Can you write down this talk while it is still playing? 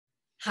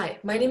Hi,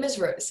 my name is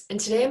Rose, and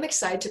today I'm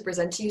excited to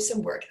present to you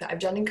some work that I've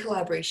done in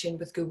collaboration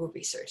with Google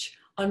Research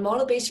on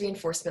model-based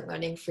reinforcement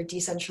learning for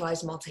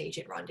decentralized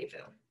multi-agent rendezvous.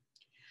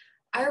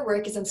 Our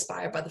work is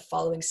inspired by the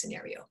following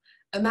scenario.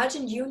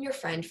 Imagine you and your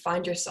friend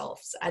find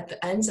yourselves at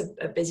the ends of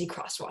a busy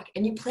crosswalk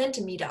and you plan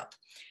to meet up.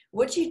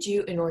 What do you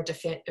do in order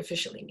to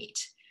efficiently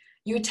meet?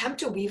 You attempt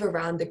to weave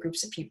around the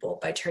groups of people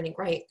by turning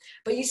right,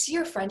 but you see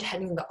your friend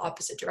heading in the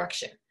opposite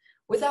direction.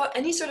 Without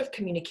any sort of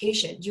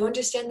communication, you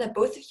understand that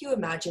both of you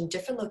imagine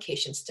different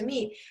locations to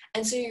meet,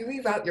 and so you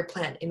reroute your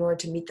plan in order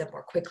to meet them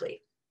more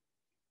quickly.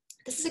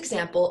 This is an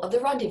example of the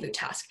rendezvous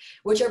task,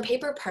 which our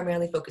paper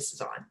primarily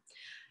focuses on.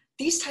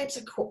 These types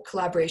of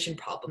collaboration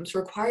problems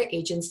require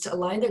agents to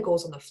align their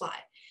goals on the fly.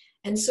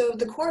 And so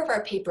the core of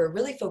our paper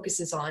really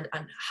focuses on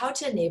how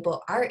to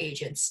enable our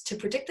agents to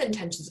predict the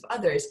intentions of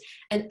others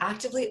and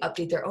actively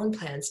update their own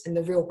plans in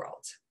the real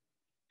world.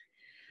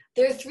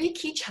 There are three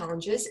key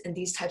challenges in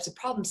these types of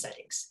problem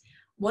settings.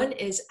 One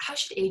is, how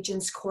should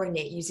agents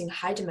coordinate using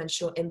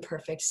high-dimensional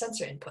imperfect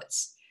sensor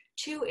inputs?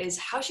 Two is,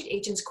 how should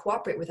agents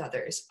cooperate with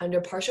others under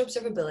partial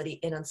observability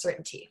and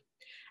uncertainty?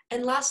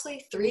 And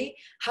lastly, three,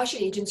 how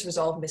should agents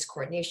resolve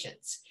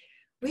miscoordinations?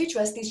 We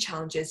address these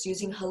challenges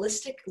using a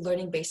holistic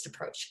learning-based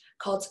approach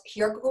called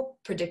Hierarchical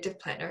Predictive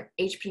Planner,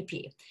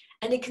 HPP,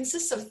 and it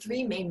consists of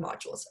three main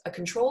modules, a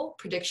control,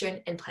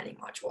 prediction, and planning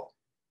module.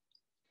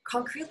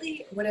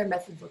 Concretely, what our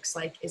method looks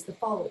like is the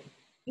following.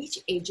 Each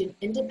agent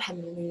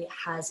independently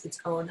has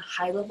its own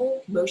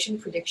high-level motion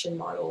prediction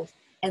model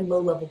and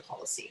low-level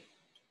policy.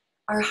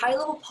 Our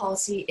high-level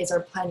policy is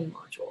our planning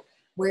module,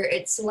 where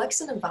it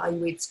selects and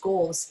evaluates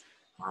goals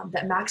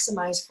that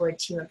maximize for a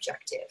team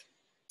objective.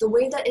 The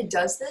way that it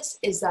does this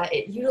is that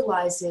it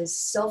utilizes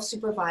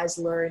self-supervised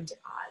learned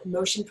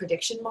motion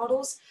prediction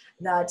models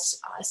that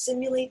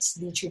simulates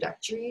the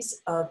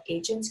trajectories of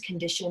agents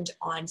conditioned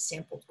on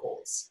sampled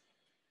goals.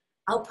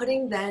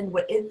 Outputting then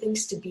what it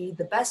thinks to be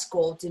the best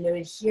goal,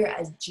 denoted here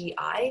as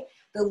GI,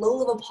 the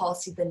low-level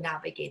policy then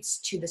navigates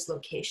to this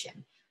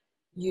location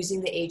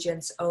using the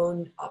agent's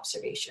own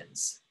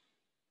observations.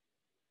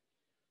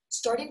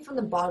 Starting from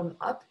the bottom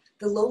up,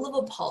 the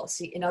low-level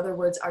policy, in other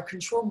words, our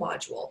control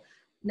module,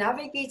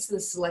 navigates the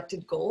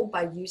selected goal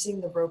by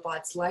using the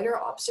robot's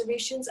lidar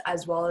observations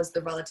as well as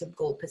the relative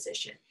goal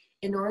position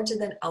in order to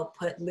then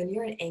output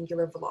linear and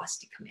angular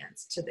velocity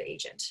commands to the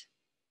agent.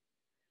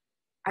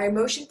 Our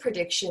motion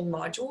prediction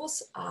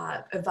modules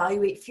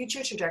evaluate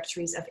future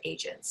trajectories of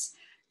agents.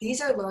 These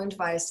are learned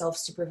via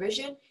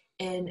self-supervision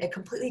in a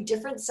completely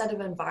different set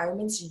of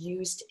environments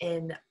used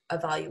in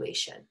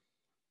evaluation.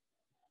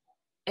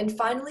 And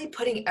finally,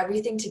 putting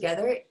everything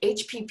together,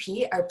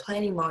 HPP, our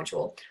planning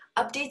module,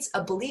 updates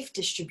a belief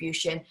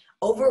distribution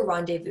over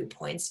rendezvous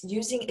points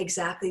using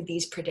exactly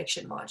these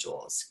prediction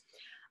modules.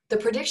 The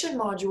prediction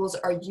modules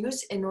are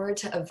used in order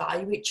to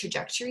evaluate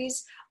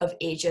trajectories of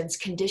agents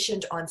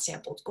conditioned on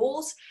sampled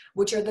goals,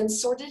 which are then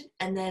sorted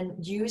and then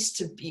used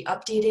to be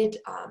updated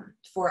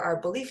for our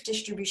belief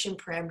distribution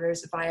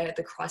parameters via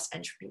the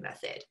cross-entropy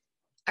method.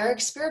 Our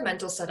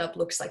experimental setup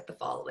looks like the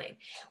following.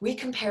 We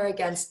compare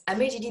against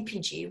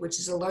MADDPG, which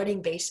is a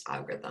learning-based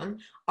algorithm,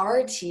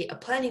 RT, a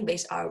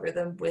planning-based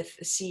algorithm with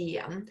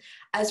CEM,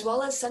 as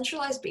well as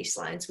centralized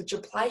baselines, which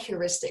apply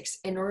heuristics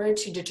in order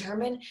to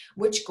determine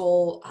which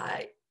goal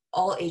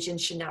all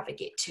agents should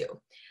navigate to.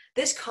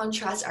 This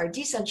contrasts our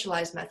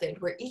decentralized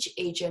method, where each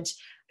agent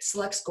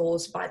selects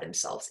goals by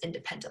themselves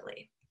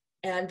independently.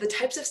 And the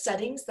types of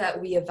settings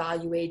that we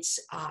evaluate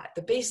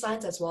the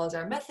baselines as well as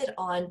our method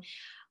on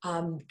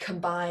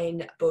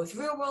combine both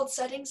real-world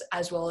settings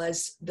as well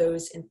as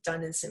those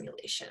done in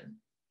simulation.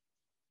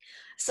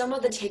 Some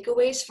of the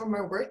takeaways from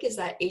our work is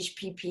that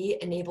HPP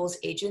enables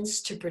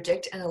agents to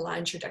predict and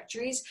align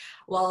trajectories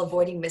while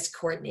avoiding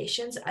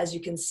miscoordinations, as you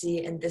can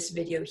see in this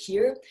video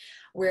here,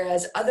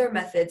 whereas other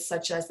methods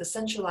such as the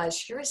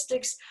centralized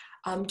heuristics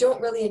don't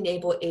really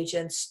enable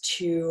agents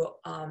to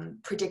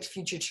predict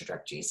future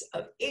trajectories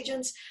of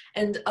agents,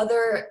 and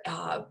other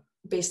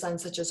baselines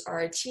such as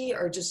RT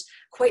are just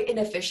quite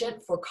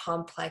inefficient for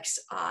complex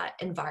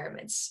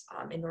environments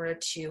in order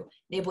to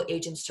enable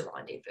agents to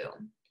rendezvous.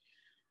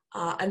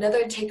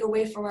 Another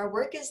takeaway from our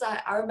work is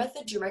that our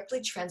method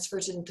directly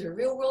transfers into the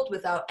real world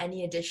without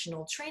any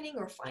additional training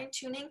or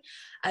fine-tuning,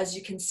 as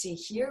you can see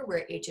here,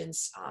 where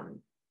agents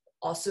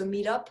also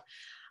meet up,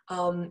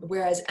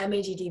 whereas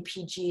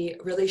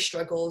MADDPG really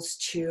struggles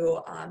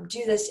to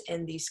do this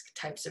in these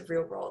types of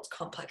real-world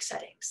complex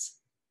settings.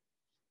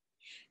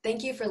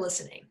 Thank you for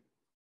listening.